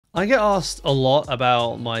I get asked a lot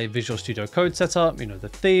about my Visual Studio Code setup, you know, the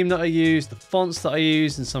theme that I use, the fonts that I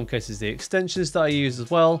use, in some cases the extensions that I use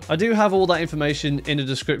as well. I do have all that information in the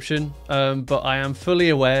description, but I am fully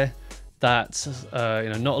aware that you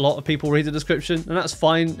know, not a lot of people read the description, and that's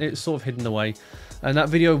fine. It's sort of hidden away. And that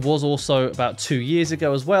video was also about 2 years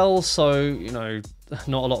ago as well, so you know,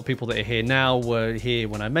 not a lot of people that are here now were here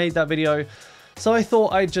when I made that video. So I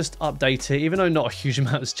thought I'd just update it, even though not a huge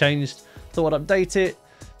amount has changed. Thought I'd update it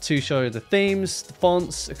to show the themes, the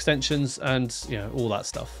fonts, extensions, and you know, all that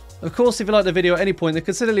stuff. Of course, if you like the video at any point, then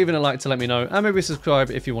consider leaving a like to let me know, and maybe subscribe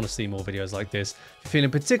if you want to see more videos like this. If you're feeling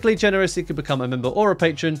particularly generous, you could become a member or a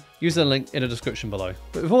patron using the link in the description below.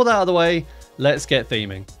 But with all that out of the way, let's get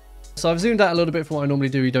theming. So I've zoomed out a little bit from what I normally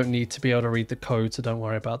do. You don't need to be able to read the code, so don't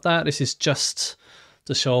worry about that. This is just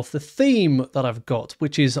to show off the theme that I've got,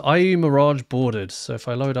 which is IU Mirage bordered. So if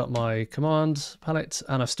I load up my command palette,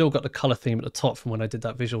 and I've still got the color theme at the top from when I did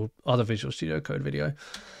that other Visual Studio Code video.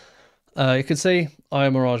 You can see IU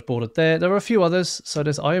Mirage bordered there. There are a few others. So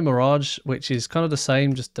there's IU Mirage, which is kind of the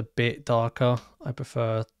same, just a bit darker. I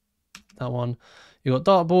prefer that one. You got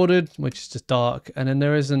dark bordered, which is just dark. And then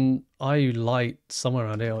there is an IU Light somewhere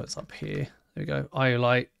around here. Oh, it's up here. There we go. IU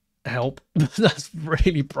Light. Help. That's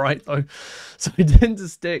really bright though, so I tend to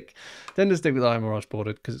stick with IU Mirage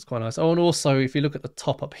bordered because it's quite nice. Oh, and also if you look at the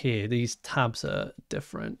top up here, these tabs are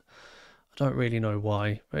different. I don't really know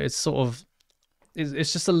why, but it's sort of,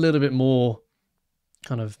 it's just a little bit more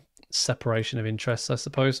kind of separation of interests, I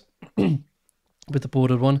suppose, with the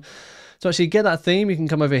bordered one. To actually get that theme, you can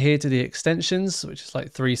come over here to the extensions, which is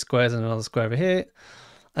like 3 squares and another square over here.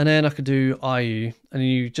 And then I could do IU, and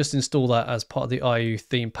you just install that as part of the IU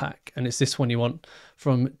theme pack. And it's this one you want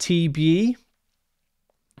from TBE.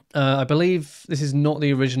 I believe this is not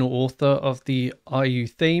the original author of the IU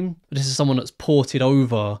theme, but this is someone that's ported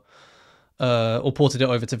over, or ported it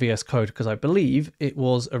over to VS Code, because I believe it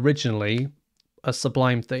was originally a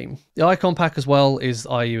Sublime theme. The icon pack as well is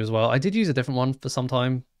IU as well. I did use a different one for some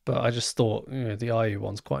time, but I just thought, you know, the IU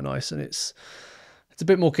one's quite nice, and it's a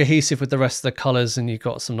bit more cohesive with the rest of the colors, and you've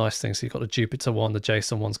got some nice things. So you've got the Jupiter one, the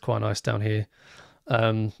JSON one's quite nice down here.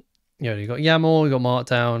 You know, you've got YAML, you've got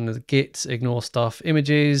Markdown, the Git, ignore stuff,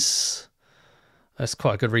 images. That's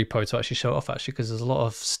quite a good repo to actually show off, actually, because there's a lot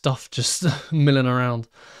of stuff just milling around.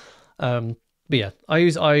 But yeah, I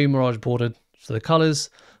use IU Mirage bordered for the colors.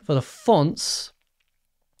 For the fonts,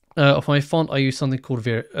 of my font, I use something called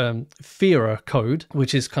Fira Code,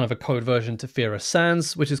 which is kind of a code version to Fira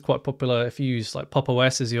Sans, which is quite popular. If you use like Pop!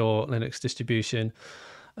 OS as your Linux distribution,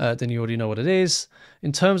 then you already know what it is.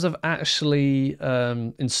 In terms of actually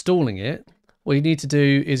installing it, what you need to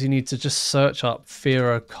do is you need to just search up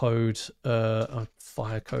Fira Code,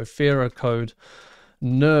 Fira Code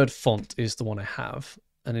Nerd Font is the one I have.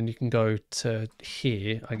 And then you can go to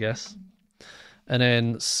here, I guess. And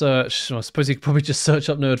then search, I suppose you could probably just search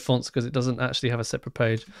up nerd fonts because it doesn't actually have a separate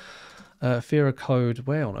page. Fira Code,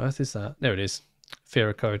 where on earth is that? There it is,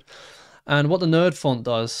 Fira Code. And what the nerd font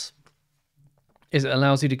does is it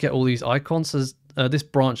allows you to get all these icons. As this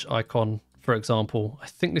branch icon, for example, I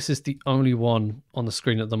think this is the only one on the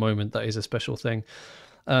screen at the moment that is a special thing.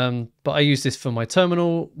 But I use this for my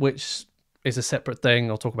terminal, which is a separate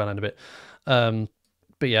thing. I'll talk about it in a bit.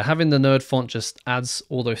 But yeah, having the nerd font just adds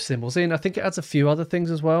all those symbols in. I think it adds a few other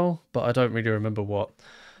things as well, but I don't really remember what.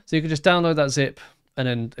 So you can just download that zip and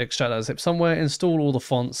then extract that zip somewhere, install all the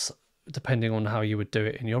fonts, depending on how you would do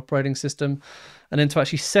it in your operating system. And then to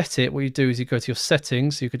actually set it, what you do is you go to your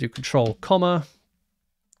settings, you could do Control, comma,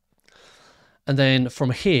 and then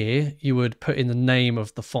from here, you would put in the name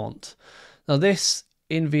of the font. Now this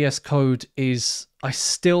in VS Code is, I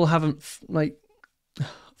still haven't like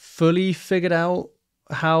fully figured out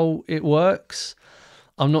how it works.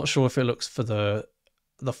 I'm not sure if it looks for the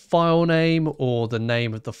file name or the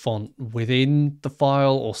name of the font within the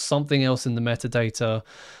file or something else in the metadata.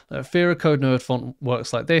 Fira Code Nerd Font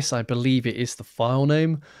works like this. I believe it is the file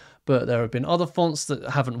name, but there have been other fonts that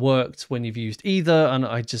haven't worked when you've used either, and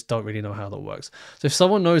I just don't really know how that works. So if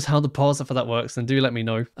someone knows how the parser for that works, then do let me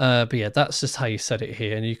know. But yeah, that's just how you set it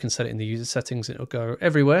here, and you can set it in the user settings and it'll go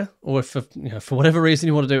everywhere. Or if for whatever reason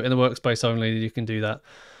you want to do it in the workspace only, you can do that.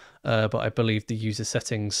 But I believe the user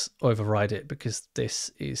settings override it because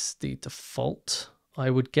this is the default,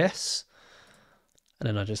 I would guess. And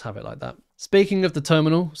then I just have it like that. Speaking of the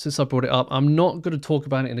terminal, since I brought it up, I'm not going to talk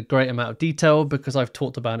about it in a great amount of detail because I've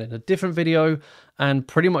talked about it in a different video and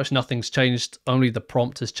pretty much nothing's changed. Only the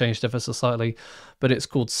prompt has changed ever so slightly, but it's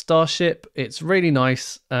called Starship. It's really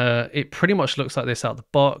nice. It pretty much looks like this out the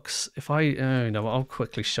box. If I, I'll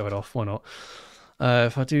quickly show it off. Why not?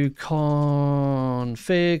 If I do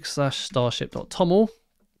config/starship.toml,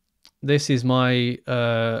 this is my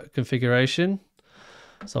configuration.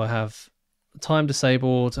 So I have time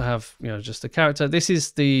disabled. I have, you know, just a character. This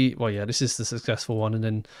is the, well, yeah, this is the successful one. And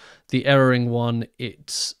then the erroring one,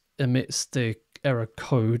 it emits the error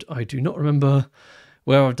code. I do not remember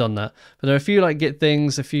where I've done that, but there are a few like git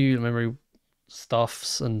things, a few memory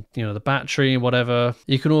stuffs, and, you know, the battery and whatever.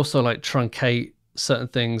 You can also like truncate certain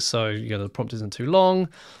things, so, you know, the prompt isn't too long,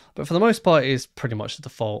 but for the most part it's pretty much the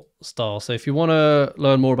default style. So if you want to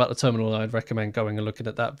learn more about the terminal, I'd recommend going and looking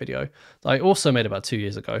at that video that I also made about 2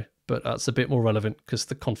 years ago, but that's a bit more relevant because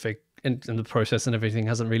the config and the process and everything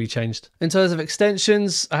hasn't really changed. In terms of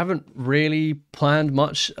extensions, I haven't really planned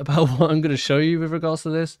much about what I'm going to show you with regards to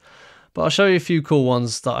this, but I'll show you a few cool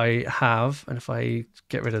ones that I have. And if I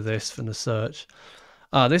get rid of this from the search,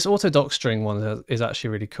 this auto docstring one is actually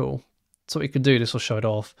really cool. So what you can do, this will show it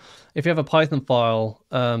off. If you have a Python file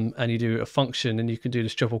and you do a function, and you can do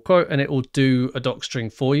this triple quote and it will do a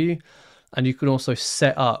docstring for you. And you can also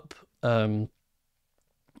set up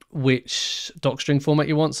which docstring format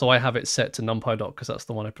you want. So I have it set to NumPy doc because that's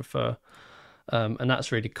the one I prefer. And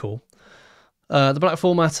that's really cool. The black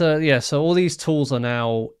formatter, yeah, so all these tools are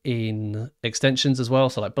now in extensions as well.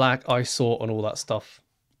 So like black, ISort, and all that stuff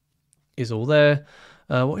is all there.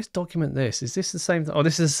 What is document this? Is this the same thing? Oh,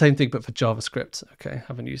 this is the same thing, but for JavaScript. Okay,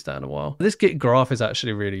 haven't used that in a while. This git graph is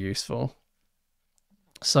actually really useful.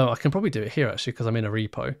 So I can probably do it here actually because I'm in a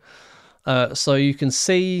repo. So you can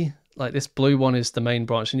see, like, this blue one is the main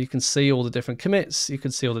branch, and you can see all the different commits. You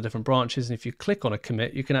can see all the different branches, and if you click on a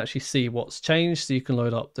commit, you can actually see what's changed. So you can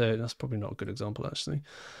load up the, that's probably not a good example actually.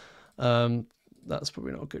 That's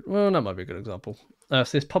probably not a good, well, that might be a good example. So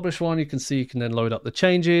this publish one, you can see, you can then load up the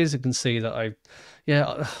changes. You can see that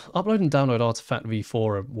upload and download artifact v4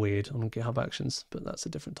 are weird on GitHub Actions, but that's a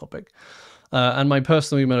different topic. And my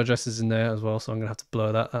personal email address is in there as well, so I'm gonna have to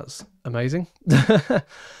blur that. That's amazing. But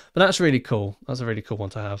that's really cool. That's a really cool one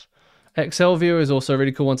to have. Excel viewer is also a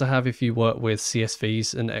really cool one to have if you work with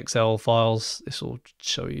CSVs and Excel files. This will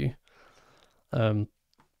show you.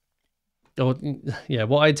 Yeah,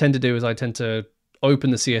 what I tend to do is I tend to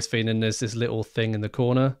open the CSV, and then there's this little thing in the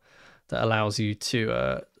corner that allows you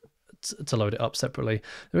to load it up separately.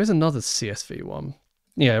 There is another CSV one.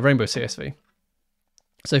 Yeah, Rainbow CSV.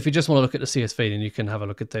 So if you just want to look at the CSV, then you can have a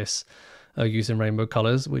look at this using rainbow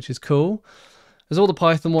colors, which is cool. There's all the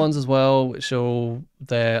Python ones as well, which are all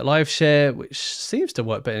there. Live share, which seems to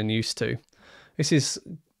work better than used to. This is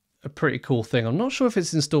a pretty cool thing. I'm not sure if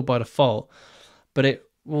it's installed by default, but it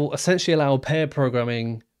will essentially allow pair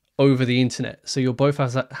programming over the internet. So you'll both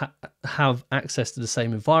have access to the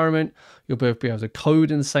same environment. You'll both be able to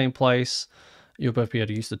code in the same place. You'll both be able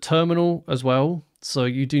to use the terminal as well. So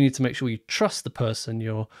you do need to make sure you trust the person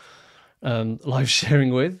you're live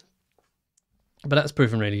sharing with. But that's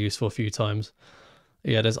proven really useful a few times.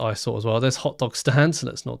 Yeah, there's ISort as well. There's hot dog stand, so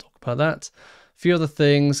let's not talk about that. A few other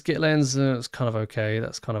things. GitLens, it's kind of okay.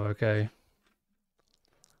 That's kind of okay.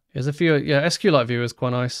 There's a few, yeah, SQLite viewer is quite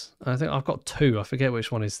nice. I think I've got two. I forget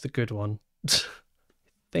which one is the good one. I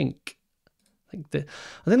think they're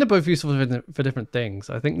both useful for different things.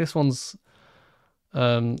 I think this one's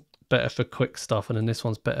better for quick stuff, and then this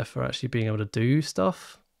one's better for actually being able to do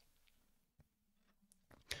stuff.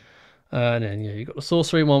 And then, yeah, you've got the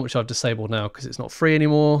sorcery one, which I've disabled now because it's not free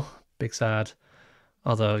anymore. Big sad.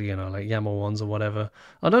 Other, you know, like YAML ones or whatever.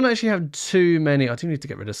 I don't actually have too many. I do need to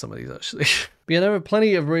get rid of some of these actually. But yeah, there are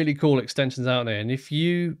plenty of really cool extensions out there. And if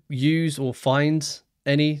you use or find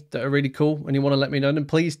any that are really cool and you want to let me know, then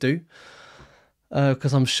please do.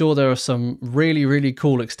 Because I'm sure there are some really, really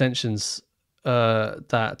cool extensions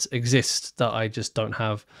that exist that I just don't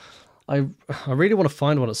have. I really want to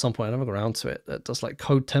find one at some point. I never got around to it. That does like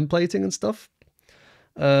code templating and stuff.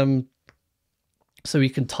 So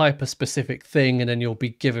you can type a specific thing and then you'll be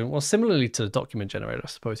given, well, similarly to the document generator, I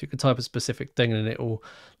suppose. You can type a specific thing and it will,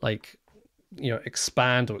 like, you know,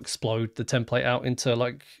 expand or explode the template out into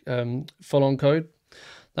like full-on code.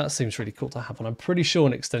 That seems really cool to have, and I'm pretty sure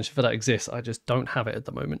an extension for that exists. I just don't have it at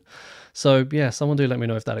the moment. So yeah, someone do let me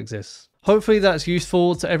know if that exists. Hopefully that's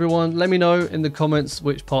useful to everyone. Let me know in the comments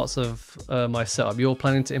which parts of my setup you're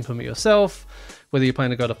planning to implement yourself, whether you're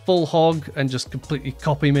planning to go to full hog and just completely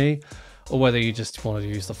copy me, or whether you just want to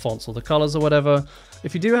use the fonts or the colors or whatever.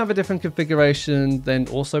 If you do have a different configuration, then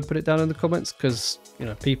also put it down in the comments, because, you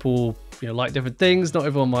know, people, you know, like different things. Not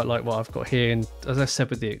everyone might like what I've got here. And as I said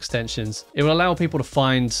with the extensions, it will allow people to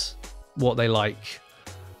find what they like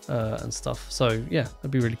and stuff. So yeah,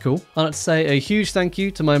 that'd be really cool. I'd like to say a huge thank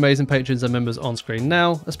you to my amazing patrons and members on screen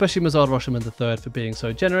now, especially Mazard Rosherman III for being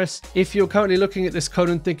so generous. If you're currently looking at this code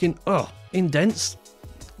and thinking, oh, indents,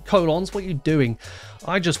 colons, what are you doing?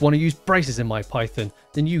 I just want to use braces in my Python.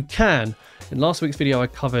 Then you can. In last week's video, I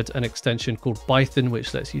covered an extension called Python,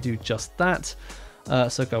 which lets you do just that.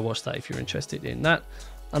 So go watch that if you're interested in that.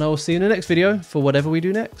 And I will see you in the next video for whatever we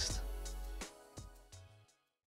do next.